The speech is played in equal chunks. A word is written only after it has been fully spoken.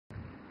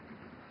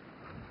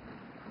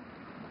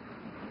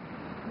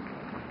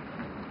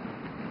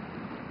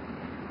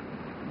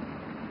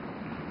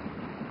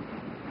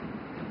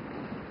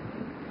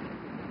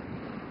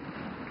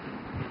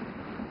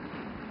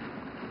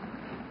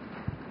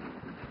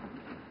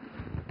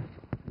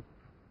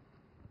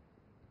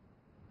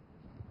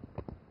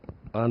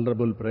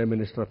Honorable Prime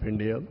Minister of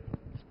India,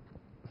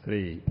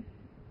 Sri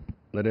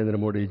Narendra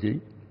Modi ji,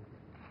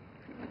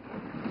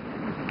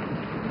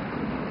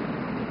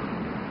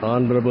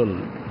 Honorable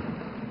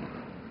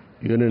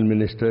Union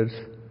Ministers,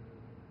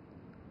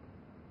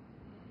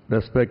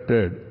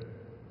 respected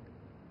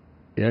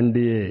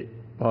NDA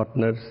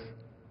partners,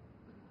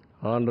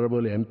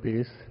 Honorable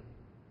MPs,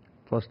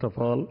 first of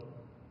all,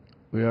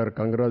 we are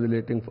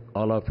congratulating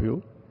all of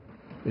you.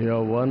 We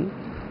have won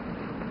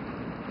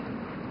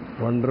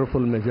wonderful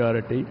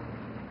majority.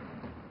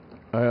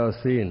 I have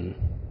seen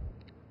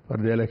for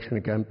the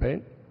election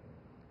campaign.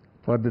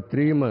 For the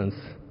 3 months,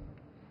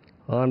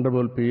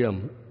 Honorable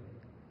PM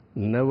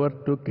never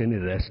took any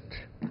rest.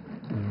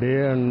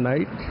 Day and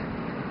night,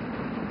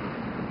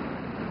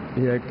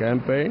 he had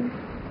campaigned,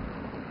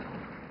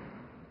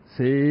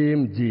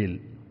 same zeal.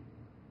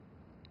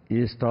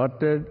 He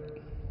started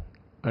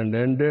and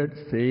ended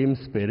same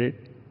spirit.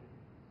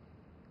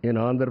 In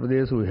Andhra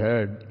Pradesh, we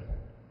had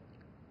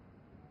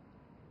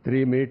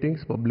 3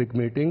 meetings, public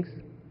meetings,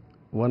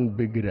 1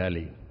 big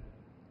rally.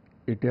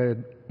 It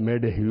had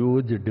made a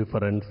huge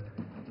difference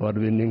for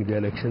winning the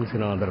elections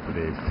in Andhra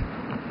Pradesh.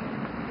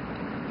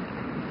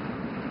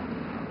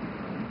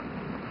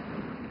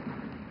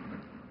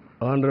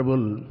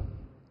 Honorable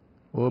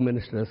Home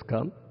Minister has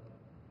come.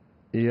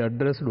 He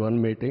addressed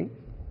 1 meeting,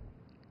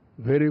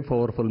 very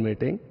powerful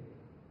meeting.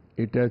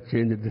 It has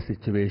changed the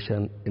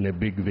situation in a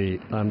big way.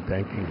 I am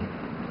thanking him.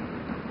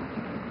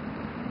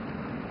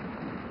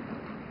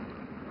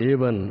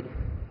 Even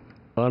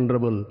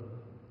Honorable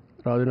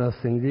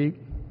Rajnath Singh ji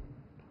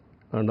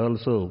and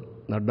also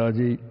Nadda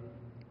ji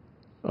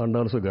and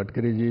also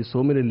Gadkari ji,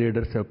 so many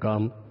leaders have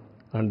come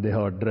and they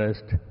have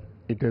addressed.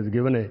 It has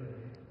given a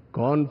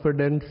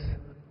confidence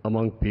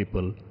among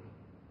people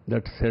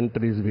that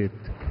center is with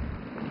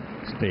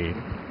state.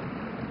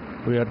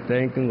 We are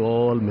thanking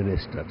all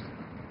ministers.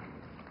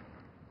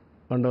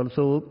 And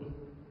also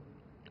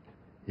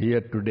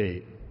here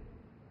today,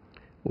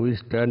 we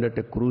stand at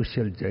a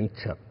crucial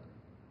juncture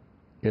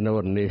in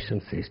our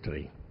nation's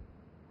history.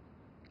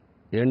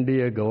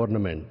 NDA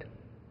government,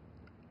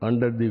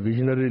 under the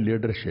visionary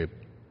leadership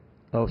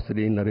of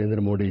Sri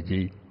Narendra Modi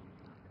ji,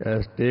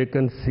 has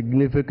taken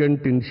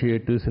significant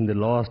initiatives in the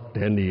last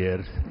 10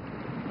 years.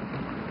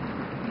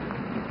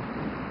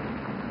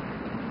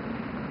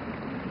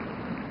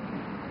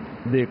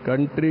 The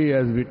country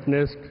has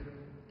witnessed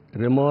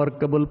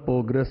remarkable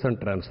progress and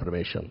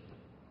transformation.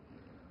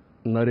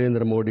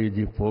 Narendra Modi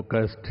ji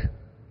focused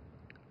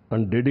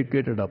and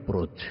dedicated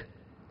approach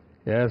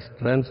has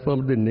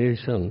transformed the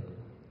nation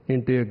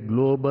into a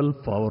global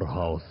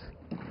powerhouse.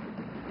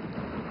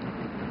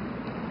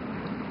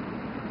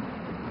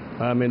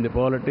 I am in the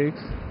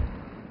politics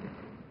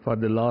for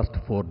the last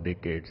 4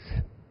 decades.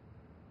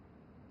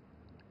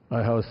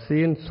 I have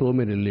seen so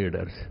many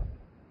leaders.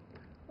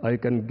 I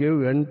can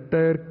give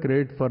entire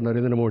credit for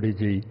Narendra Modi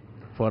ji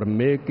for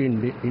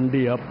making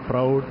India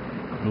proud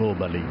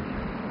globally.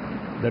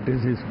 That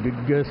is his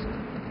biggest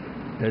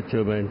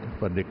achievement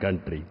for the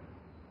country.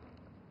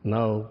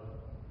 Now,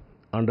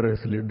 under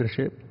his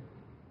leadership,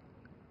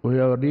 we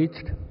have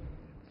reached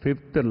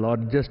 5th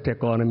largest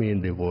economy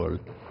in the world.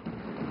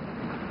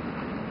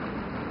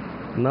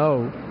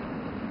 Now,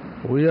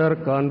 we are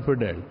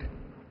confident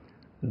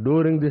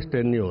during this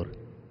tenure,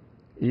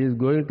 he is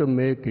going to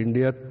make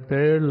India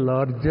 3rd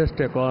largest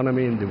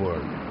economy in the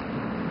world.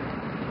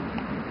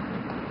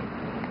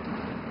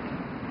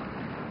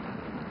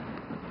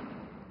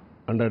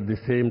 And at the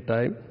same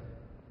time,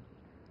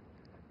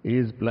 he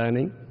is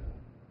planning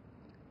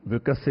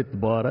Vikasit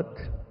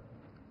Bharat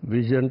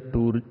Vision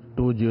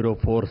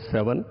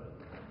 2047.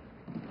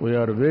 We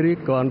are very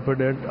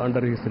confident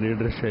under his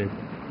leadership,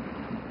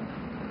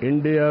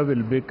 India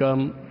will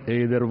become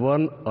either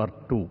 1 or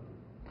 2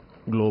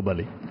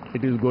 globally.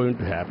 It is going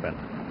to happen.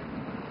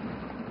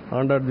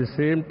 And at the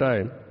same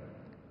time,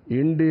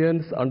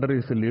 Indians under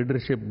his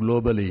leadership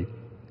globally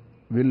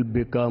will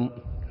become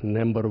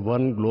number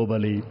 1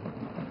 globally.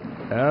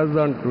 As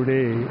on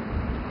today,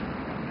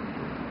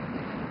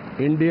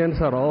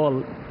 Indians are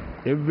all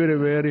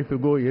everywhere. If you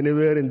go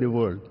anywhere in the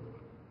world,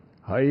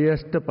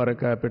 highest per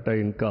capita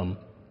income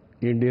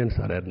Indians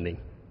are earning.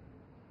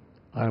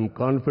 I am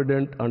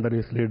confident under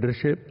his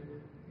leadership,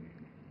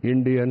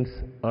 Indians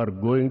are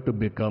going to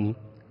become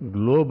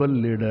global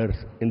leaders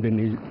in the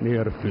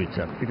near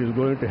future. It is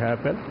going to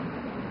happen.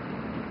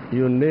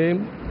 You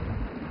name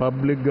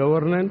public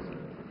governance,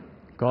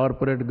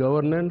 corporate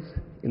governance,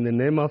 in the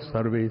name of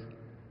service,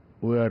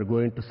 we are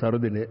going to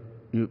serve the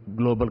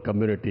global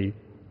community.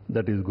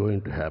 That is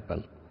going to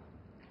happen.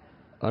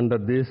 Under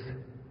this,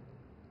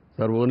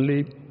 sir,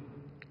 only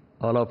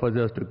all of us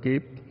has to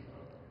keep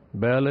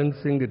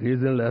balancing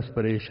regional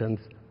aspirations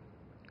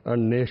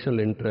and national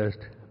interest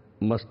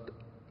must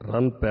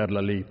run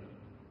parallelly,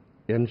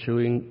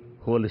 ensuring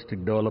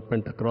holistic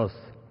development across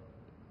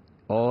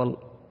all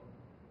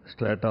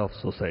strata of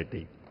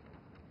society.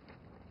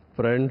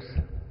 Friends,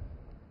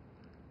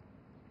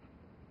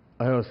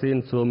 I have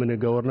seen so many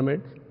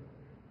governments.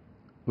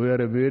 We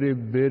are a very,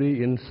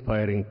 very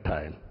inspiring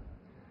time.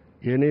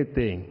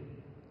 Anything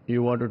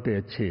you wanted to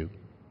achieve,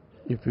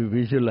 if you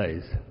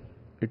visualize,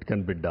 it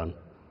can be done.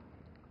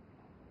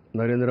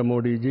 Narendra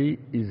Modi ji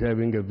is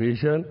having a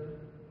vision,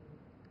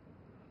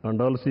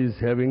 and also is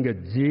having a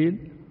zeal,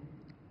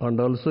 and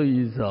also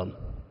his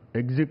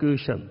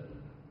execution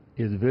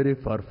is very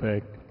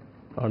perfect,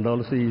 and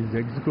also he is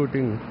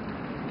executing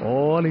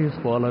all his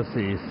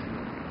policies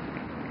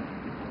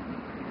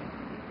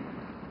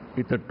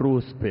with a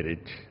true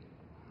spirit.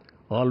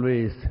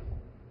 Always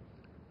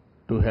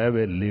to have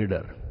a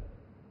leader.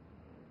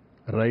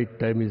 Right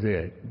time is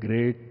a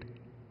great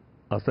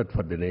asset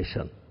for the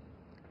nation.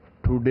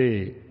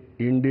 Today,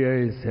 India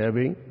is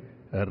having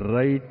a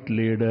right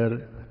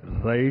leader,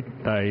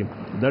 right time.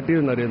 That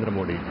is Narendra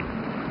Modi ji.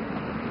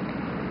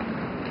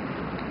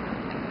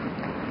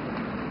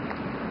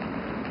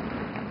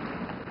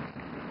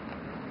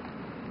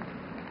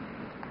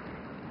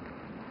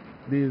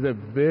 This is a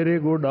very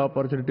good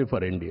opportunity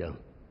for India.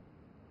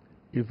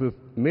 If we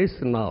miss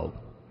now,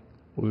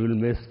 we will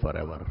miss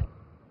forever.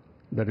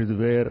 That is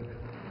where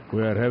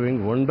we are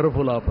having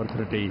wonderful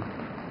opportunity.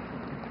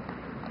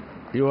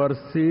 You are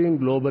seeing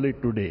globally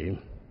today,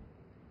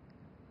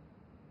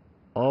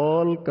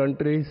 all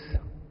countries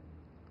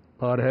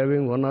are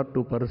having 1 or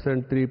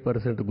 2%,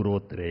 3%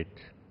 growth rate.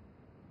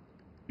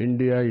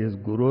 India is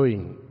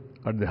growing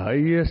at the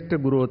highest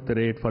growth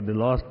rate for the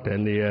last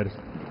 10 years.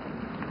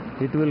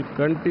 It will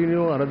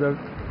continue another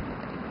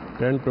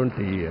 10,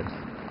 20 years,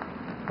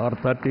 or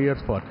 30 years,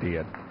 40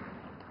 years.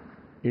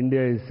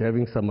 India is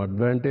having some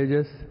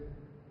advantages.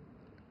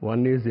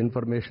 One is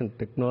information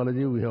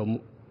technology. We have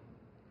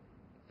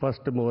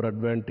first more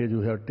advantage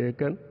we have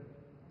taken.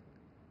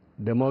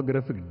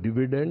 Demographic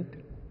dividend,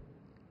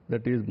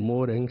 that is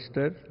more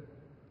youngsters.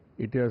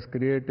 It has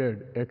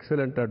created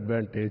excellent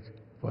advantage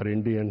for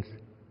Indians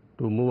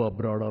to move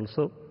abroad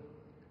also.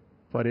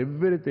 For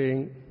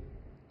everything,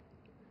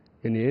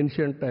 in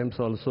ancient times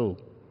also,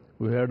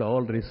 we had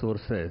all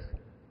resources,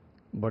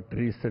 but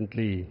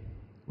recently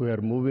we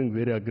are moving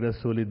very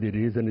aggressively. The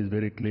reason is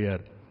very clear.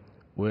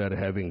 We are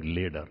having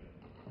leader.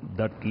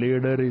 That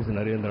leader is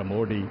Narendra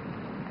Modi.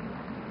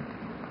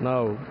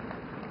 Now,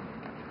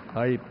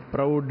 I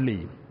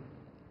proudly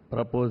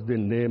propose the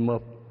name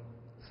of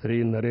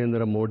Sri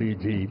Narendra Modi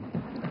ji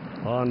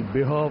on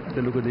behalf of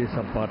Telugu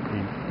Desam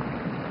Party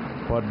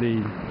for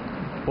the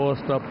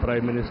post of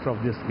Prime Minister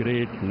of this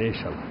great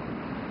nation.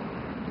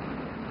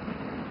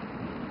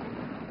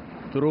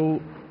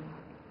 Through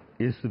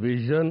his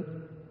vision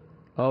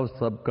of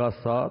Sabka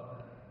Saath,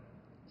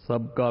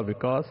 Sabka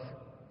Vikas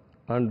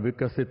and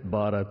Vikasit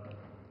Bharat,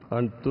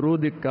 and through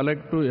the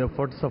collective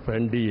efforts of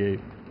NDA,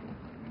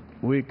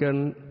 we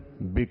can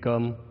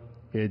become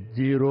a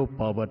zero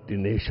poverty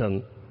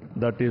nation.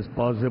 That is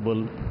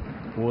possible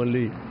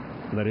only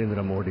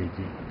Narendra Modi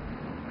ji.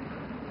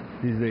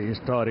 This is a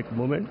historic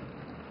moment.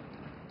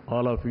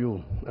 All of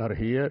you are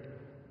here.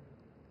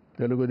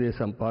 Telugu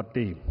Desam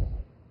Party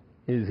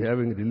is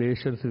having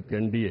relations with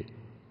NDA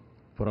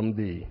from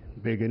the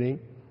beginning.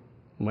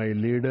 My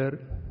leader,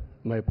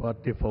 my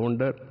party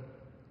founder,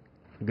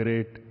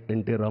 great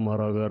N.T.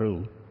 Ramarao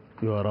garu,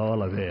 you are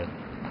all aware.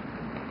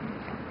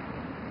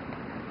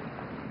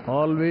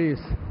 Always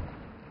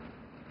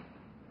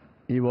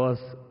he was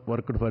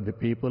worked for the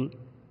people,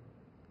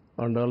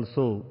 and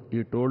also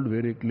he told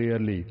very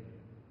clearly,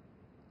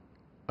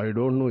 I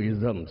don't know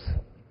isms,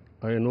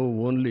 I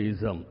know only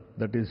ism,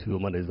 that is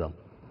humanism.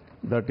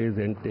 That is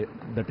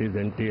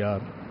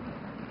NTR.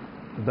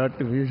 That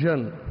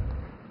vision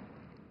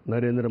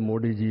Narendra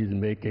Modi ji is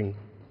making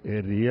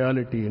a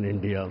reality in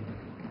India.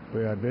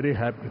 We are very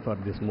happy for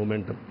this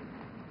momentum.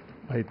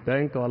 I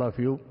thank all of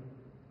you.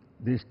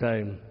 This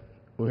time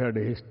we had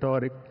a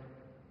historic,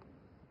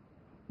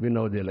 we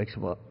know the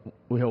election,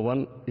 we have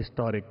won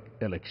historic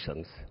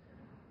elections.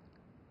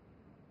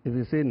 If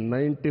you see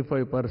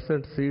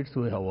 95% seats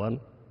we have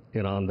won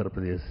in Andhra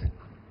Pradesh.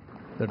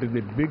 That is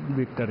the big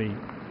victory.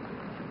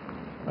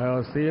 I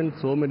have seen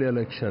so many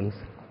elections.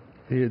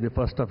 This is the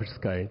first of its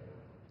kind.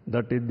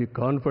 That is the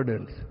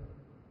confidence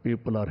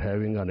people are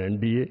having on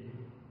NDA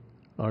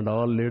and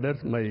all leaders.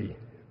 My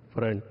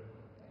friend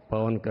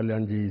Pawan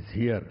Kalyan ji is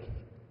here,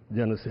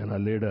 Janasena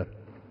leader.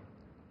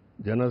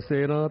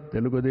 Janasena,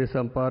 Telugu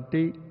Desam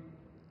Party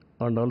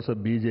and also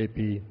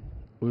BJP,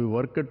 we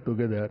worked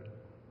together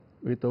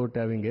without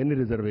having any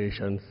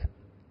reservations.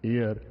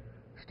 Here,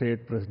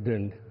 State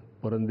President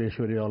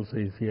Purandeshwari also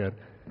is here.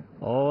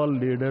 All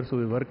leaders,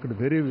 we worked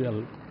very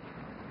well.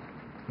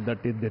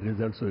 That is the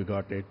results we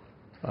got it.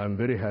 I am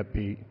very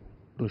happy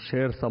to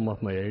share some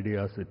of my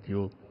ideas with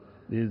you.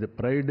 This is the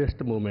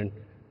proudest moment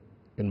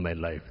in my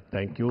life.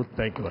 Thank you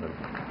very much.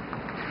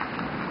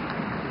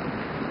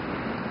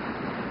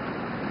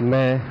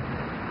 मैं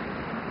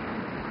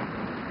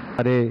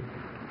हमारे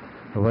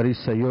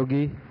वरिष्ठ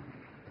सहयोगी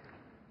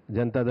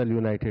Janata Dal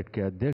United के अध्यक्ष